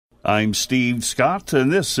I'm Steve Scott,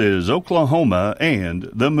 and this is Oklahoma and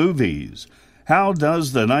the Movies. How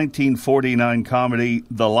does the 1949 comedy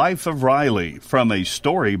The Life of Riley, from a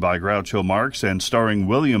story by Groucho Marx and starring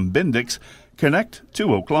William Bendix, connect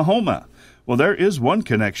to Oklahoma? Well, there is one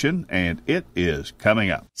connection, and it is coming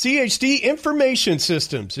up. CHD Information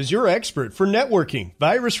Systems is your expert for networking,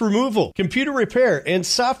 virus removal, computer repair, and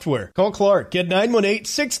software. Call Clark at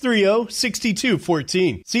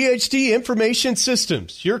 918-630-6214. CHD Information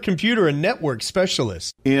Systems, your computer and network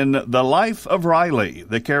specialist. In The Life of Riley,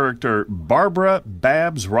 the character Barbara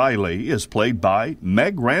Babs Riley is played by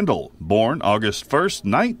Meg Randall, born August 1st,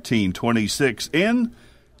 1926 in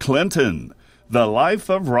Clinton. The Life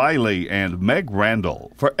of Riley and Meg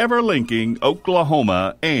Randall, forever linking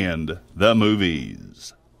Oklahoma and the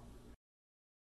movies.